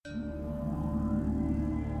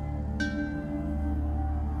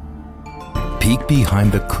peek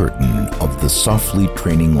behind the curtain of the Softly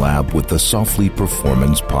Training Lab with the Softly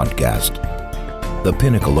Performance Podcast. The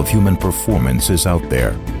pinnacle of human performance is out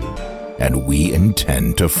there, and we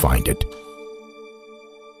intend to find it.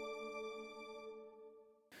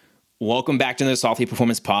 Welcome back to the Softly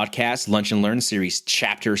Performance Podcast, Lunch and Learn Series,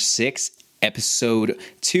 Chapter 6, Episode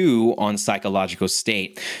 2 on psychological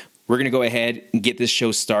state. We're going to go ahead and get this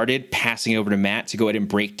show started, passing over to Matt to go ahead and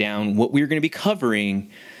break down what we're going to be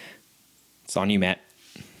covering. It's on you, Matt.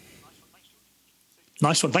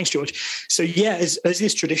 Nice one. Thanks, George. So yeah, as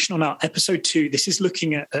is traditional now, episode 2, this is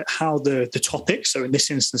looking at how the topic, so in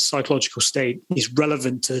this instance, psychological state, is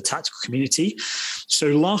relevant to the tactical community. So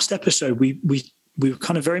last episode, we were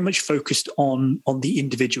kind of very much focused on the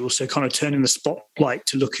individual, so kind of turning the spotlight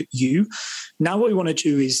to look at you. Now what we want to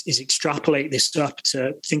do is extrapolate this up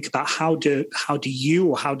to think about how do you,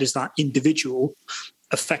 or how does that individual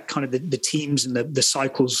affect kind of the teams and the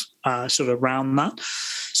cycles sort of around that.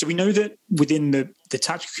 So we know that within the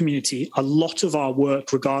tactical community, a lot of our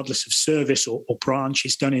work, regardless of service or branch,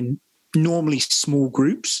 is done in normally small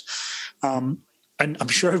groups. And I'm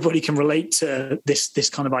sure everybody can relate to this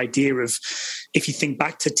kind of idea of, if you think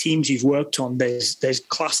back to teams you've worked on, there's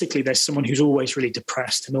classically someone who's always really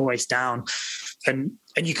depressed and always down, and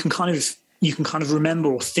you can kind of remember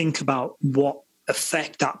or think about what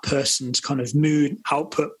effect that person's kind of mood,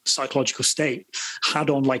 output, psychological state had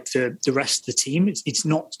on like the rest of the team. It's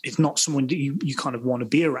not someone that you kind of want to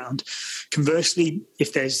be around. Conversely,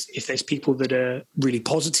 if there's people that are really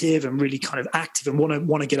positive and really kind of active and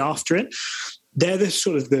want to get after it, they're the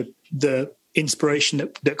sort of the inspiration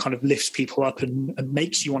that kind of lifts people up and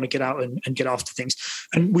makes you want to get out and get after things.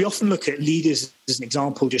 And we often look at leaders as an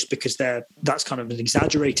example just because that's kind of an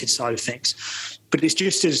exaggerated side of things, but it's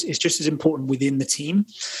just as important within the team.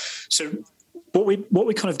 So what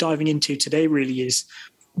we're kind of diving into today really is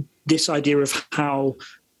this idea of how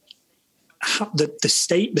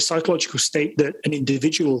the psychological state that an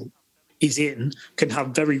individual is in can have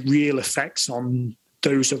very real effects on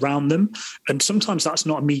those around them, and sometimes that's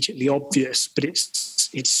not immediately obvious, but it's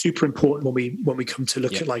super important when we come to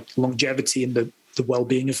look at like longevity and the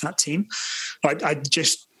well-being of that team. I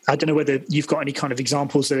don't know whether you've got any kind of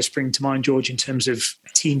examples that are springing to mind, George, in terms of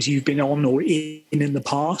teams you've been on or in the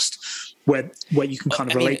past where you can kind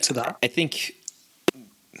of relate to that. I think,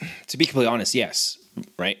 to be completely honest, yes,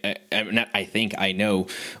 right. I know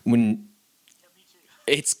when.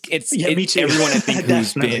 It's me too. Everyone I think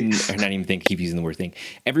who's been, or not even think, keep using the word thing.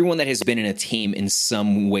 Everyone that has been in a team in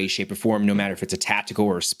some way, shape, or form, no matter if it's a tactical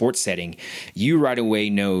or a sports setting, you right away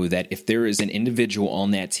know that if there is an individual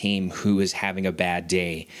on that team who is having a bad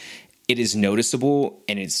day, it is noticeable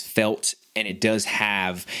and it's felt, and it does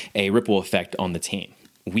have a ripple effect on the team.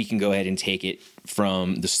 We can go ahead and take it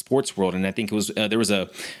from the sports world, and I think it was there was a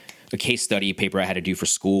case study paper I had to do for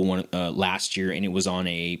school last year, and it was on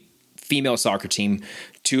a female soccer team.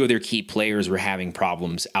 2 of their key players were having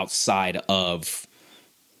problems outside of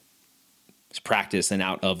practice and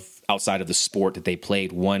outside of the sport that they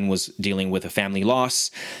played. One was dealing with a family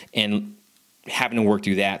loss and having to work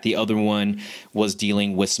through that. The other one was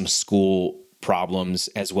dealing with some school problems,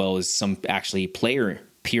 as well as some actually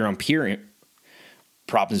peer-on-peer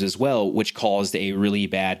problems as well, which caused a really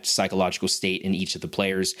bad psychological state in each of the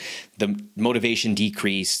players. The motivation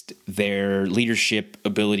decreased, their leadership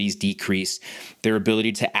abilities decreased, their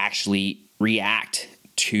ability to actually react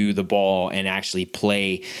to the ball and actually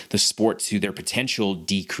play the sport to their potential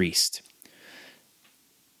decreased.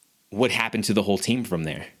 What happened to the whole team from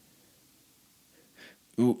there?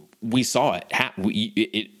 We saw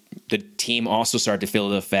it. The team also started to feel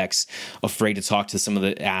the effects, afraid to talk to some of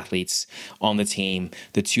the athletes on the team.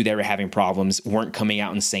 The 2 that were having problems weren't coming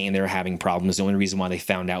out and saying they were having problems. The only reason why they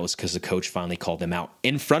found out was because the coach finally called them out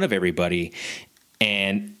in front of everybody,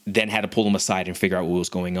 and then had to pull them aside and figure out what was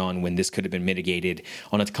going on, when this could have been mitigated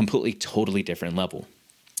on a completely, totally different level.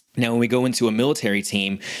 Now, when we go into a military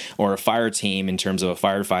team or a fire team, in terms of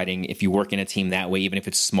firefighting, if you work in a team that way, even if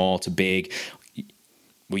it's small to big,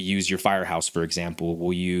 we use your firehouse, for example.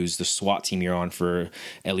 We'll use the SWAT team you're on for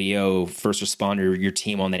LEO, first responder, your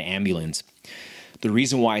team on that ambulance. The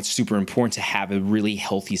reason why it's super important to have a really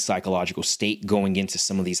healthy psychological state going into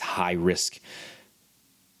some of these high-risk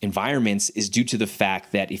environments is due to the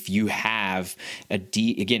fact that if you have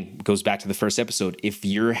again, goes back to the first episode, if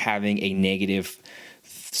you're having a negative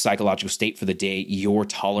psychological state for the day, your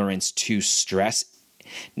tolerance to stress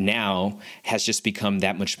now has just become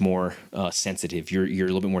that much more sensitive. You're a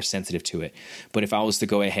little bit more sensitive to it. But if I was to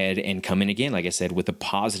go ahead and come in again, like I said, with a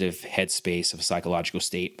positive headspace of a psychological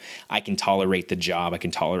state, I can tolerate the job. I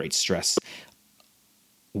can tolerate stress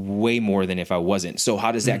way more than if I wasn't. So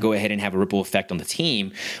how does that go ahead and have a ripple effect on the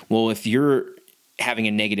team? Well, if you're having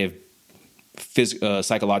a negative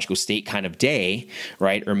psychological state kind of day,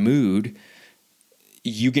 right, or mood,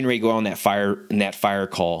 you can ready to go on that fire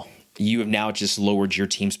call. You have now just lowered your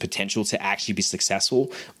team's potential to actually be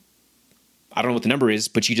successful. I don't know what the number is,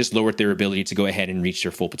 but you just lowered their ability to go ahead and reach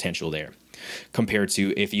their full potential there, compared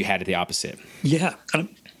to if you had it the opposite. Yeah,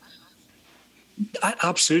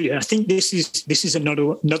 absolutely. I think this is another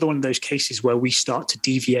one of those cases where we start to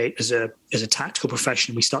deviate as a tactical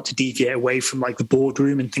profession. We start to deviate away from like the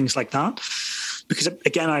boardroom and things like that. Because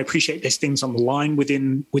again, I appreciate there's things on the line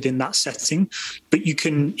within that setting, but you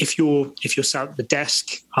can, if you're sat at the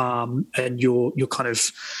desk and you're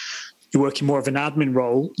working more of an admin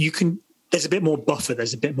role, there's a bit more buffer,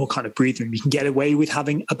 there's a bit more kind of breathing room. You can get away with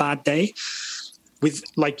having a bad day. With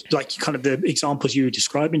like kind of the examples you were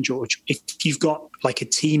describing, George, if you've got like a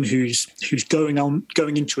team who's going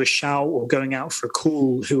into a shout or going out for a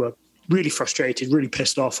call, who are really frustrated, really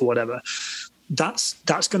pissed off or whatever, that's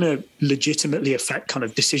going to legitimately affect kind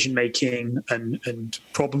of decision making and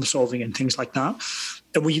problem solving and things like that.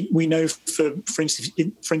 And we know for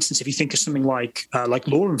instance, if you think of something like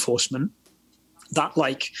law enforcement, that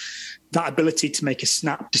ability to make a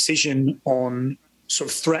snap decision on sort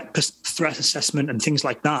of threat assessment and things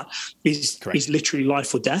like that is literally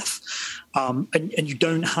life or death, and you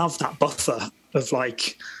don't have that buffer of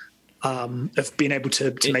being able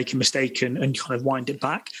to make a mistake and kind of wind it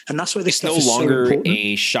back. And that's where this stuff is so important. It's no longer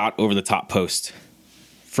a shot over the top post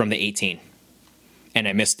from the 18 and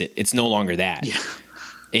I missed it. It's no longer that.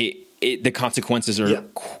 Yeah. The consequences are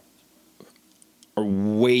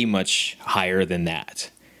way much higher than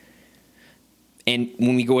that. And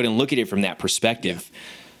when we go ahead and look at it from that perspective,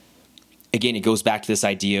 again, it goes back to this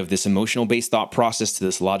idea of this emotional-based thought process to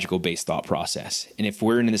this logical-based thought process. And if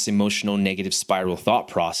we're in this emotional negative spiral thought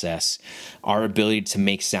process, our ability to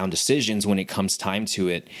make sound decisions when it comes time to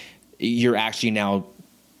it, you're actually now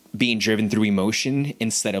being driven through emotion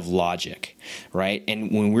instead of logic, right?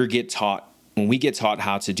 And when we get taught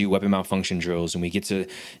how to do weapon malfunction drills, and we get to,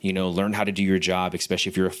 learn how to do your job, especially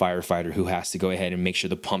if you're a firefighter who has to go ahead and make sure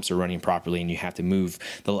the pumps are running properly and you have to move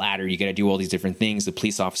the ladder, you got to do all these different things. The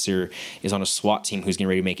police officer is on a SWAT team who's getting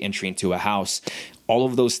ready to make entry into a house. All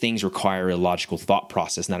of those things require a logical thought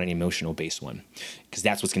process, not an emotional based one, because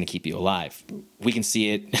that's what's going to keep you alive. We can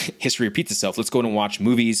see it. History repeats itself. Let's go and watch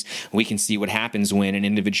movies. We can see what happens when an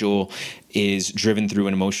individual is driven through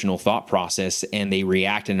an emotional thought process and they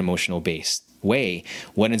react in an emotional based way.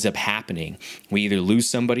 What ends up happening? We either lose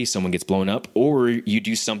somebody, someone gets blown up, or you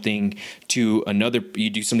do something to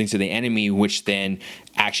the enemy, which then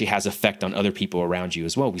actually has effect on other people around you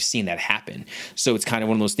as well. We've seen that happen. So it's kind of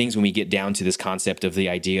one of those things when we get down to this concept of the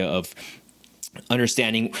idea of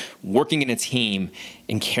understanding working in a team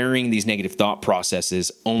and carrying these negative thought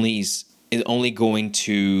processes is only going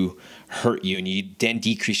to hurt you, and you then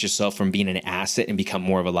decrease yourself from being an asset and become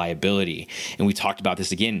more of a liability. And we talked about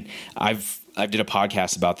this again. I did a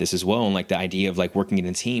podcast about this as well, and like the idea of like working in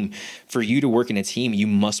a team. For you to work in a team, you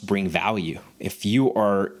must bring value. If you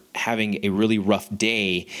are having a really rough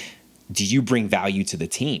day, do you bring value to the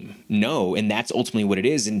team? No, and that's ultimately what it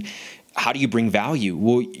is. And how do you bring value?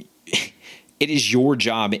 Well, it is your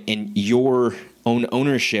job and your own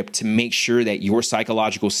ownership to make sure that your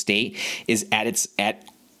psychological state is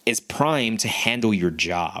is prime to handle your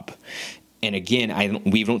job. And again,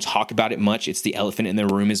 we don't talk about it much. It's the elephant in the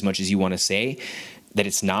room as much as you want to say that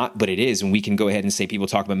it's not, but it is. And we can go ahead and say people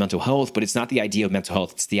talk about mental health, but it's not the idea of mental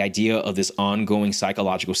health. It's the idea of this ongoing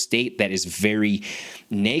psychological state that is very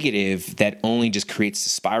negative, that only just creates a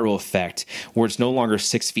spiral effect where it's no longer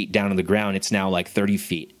 6 feet down on the ground. It's now like 30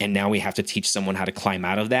 feet. And now we have to teach someone how to climb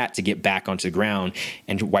out of that to get back onto the ground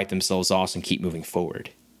and wipe themselves off and keep moving forward.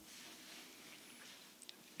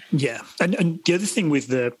 Yeah. And the other thing with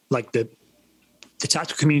the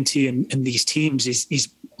tactical community and these teams is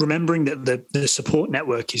remembering that the support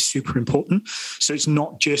network is super important. So it's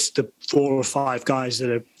not just the 4 or 5 guys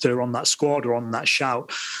that are on that squad or on that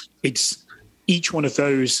shout. It's each one of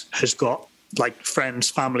those has got like friends,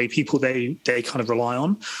 family, people they kind of rely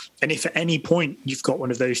on. And if at any point you've got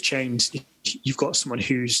one of those chains, you've got someone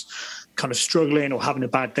who's kind of struggling or having a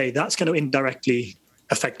bad day, that's going to indirectly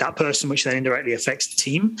affect that person, which then indirectly affects the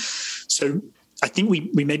team. So I think we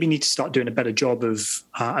maybe need to start doing a better job of,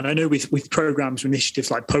 and I know with programs,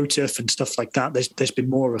 initiatives like POTUF and stuff like that, there's been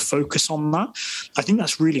more of a focus on that. I think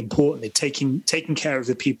that's really important. They're taking care of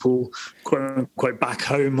the people, quote unquote, back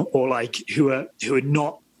home, or like who are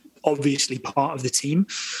not obviously part of the team,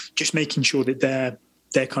 just making sure that they're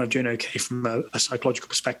they're kind of doing okay from a psychological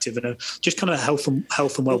perspective and just kind of health and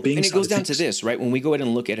well-being. And it goes down to this, right? When we go ahead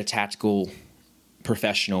and look at a tactical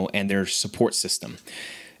professional and their support system,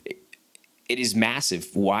 it is massive.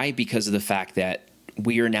 Why? Because of the fact that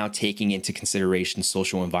we are now taking into consideration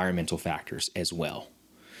social environmental factors as well,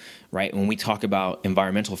 right? When we talk about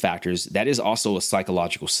environmental factors, that is also a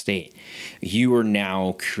psychological state. You are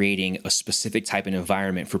now creating a specific type of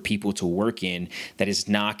environment for people to work in that is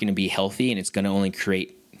not going to be healthy, and it's going to only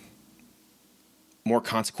create more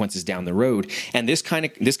consequences down the road. And this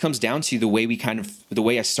comes down to the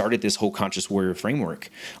way I started this whole Conscious Warrior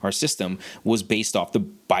framework. Our system was based off the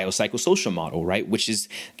biopsychosocial model, right? Which is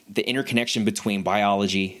the interconnection between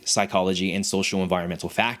biology, psychology, and social environmental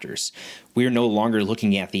factors. We are no longer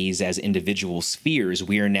looking at these as individual spheres.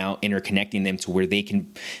 We are now interconnecting them to where they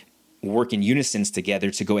can work in unison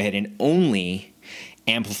together to go ahead and only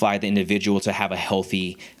amplify the individual to have a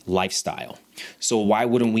healthy lifestyle. So why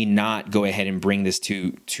wouldn't we not go ahead and bring this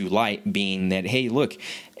to light, being that, hey, look,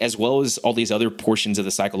 as well as all these other portions of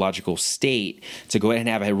the psychological state, to go ahead and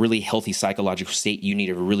have a really healthy psychological state, you need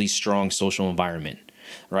a really strong social environment,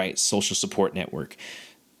 right? Social support network.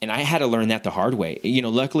 And I had to learn that the hard way.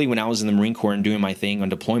 Luckily, when I was in the Marine Corps and doing my thing on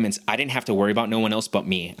deployments, I didn't have to worry about no one else but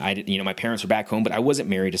me. My parents were back home, but I wasn't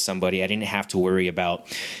married to somebody. I didn't have to worry about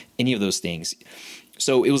any of those things.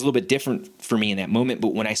 So it was a little bit different for me in that moment.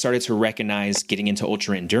 But when I started to recognize getting into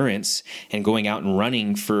ultra endurance and going out and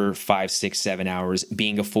running for 5, 6, 7 hours,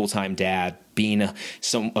 being a full-time dad, being a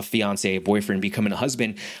fiance, a boyfriend, becoming a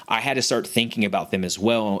husband, I had to start thinking about them as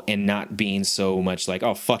well, and not being so much like,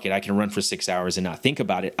 oh, fuck it, I can run for 6 hours and not think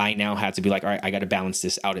about it. I now had to be like, all right, I got to balance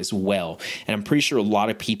this out as well. And I'm pretty sure a lot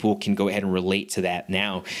of people can go ahead and relate to that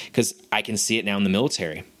now, because I can see it now in the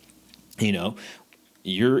military.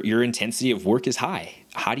 Your intensity of work is high.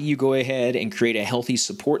 How do you go ahead and create a healthy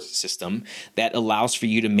support system that allows for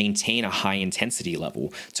you to maintain a high intensity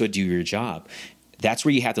level to do your job? That's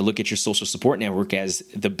where you have to look at your social support network as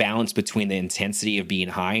the balance between the intensity of being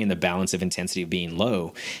high and the balance of intensity of being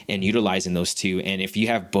low, and utilizing those two. And if you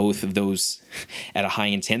have both of those at a high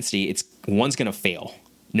intensity, one's going to fail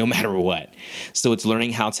no matter what. So it's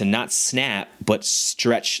learning how to not snap, but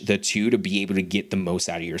stretch the two to be able to get the most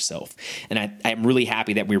out of yourself. And I'm really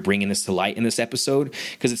happy that we're bringing this to light in this episode,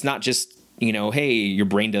 because it's not just, hey, your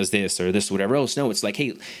brain does this or this, or whatever else. No, it's like,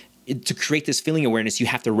 hey, to create this feeling awareness, you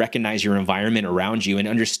have to recognize your environment around you and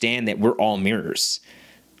understand that we're all mirrors.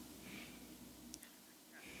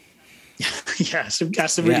 Yeah, so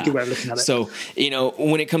that's a really good way of looking at it. So,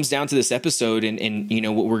 when it comes down to this episode and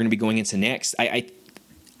what we're going to be going into next,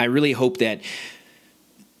 I really hope that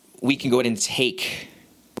we can go ahead and take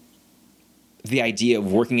the idea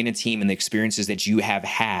of working in a team and the experiences that you have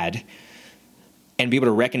had and be able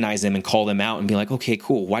to recognize them and call them out and be like, okay,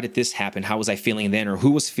 cool. Why did this happen? How was I feeling then? Or who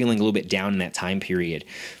was feeling a little bit down in that time period?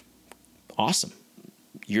 Awesome.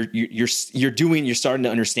 You're starting to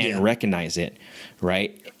understand and recognize it,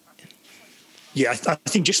 right? Yeah, I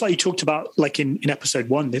think just like you talked about, like in episode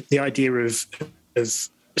 1, the idea of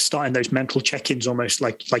starting those mental check-ins, almost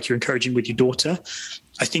like you're encouraging with your daughter.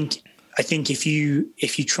 I think if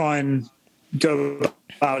you try and go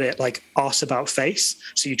about it like arse about face,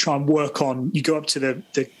 so you try and you go up to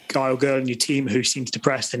the guy or girl in your team who seems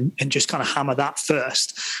depressed and just kind of hammer that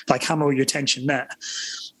first, like hammer all your attention there.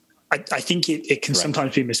 I think it can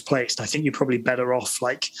sometimes be misplaced. I think you're probably better off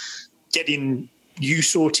like getting you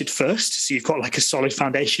sorted first, so you've got like a solid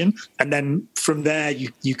foundation, and then from there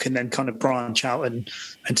you can then kind of branch out and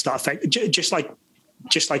start just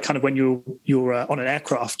like kind of when you're on an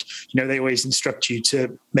aircraft, they always instruct you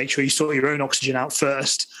to make sure you sort your own oxygen out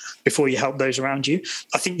first before you help those around you.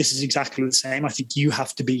 I think this is exactly the same. I think you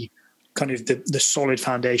have to be kind of the solid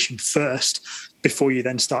foundation first before you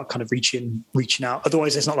then start kind of reaching out.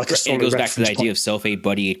 Otherwise, there's not like a solid. It goes back to the idea of self-aid,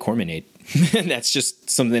 buddy aid, corpsman aid. That's just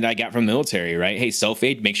something that I got from the military, right? Hey,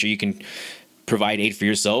 self-aid, make sure you can provide aid for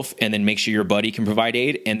yourself, and then make sure your buddy can provide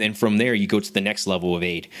aid, and then from there you go to the next level of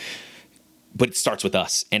aid. But it starts with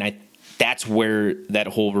us, and that's where that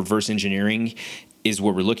whole reverse engineering is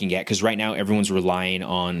what we're looking at, because right now everyone's relying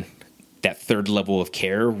on that third level of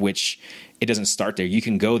care, which it doesn't start there. You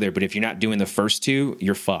can go there, but if you're not doing the first two,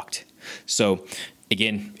 you're fucked. So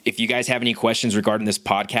again, if you guys have any questions regarding this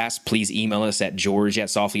podcast, please email us at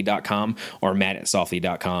george@softly.com or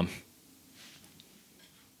matt@softly.com.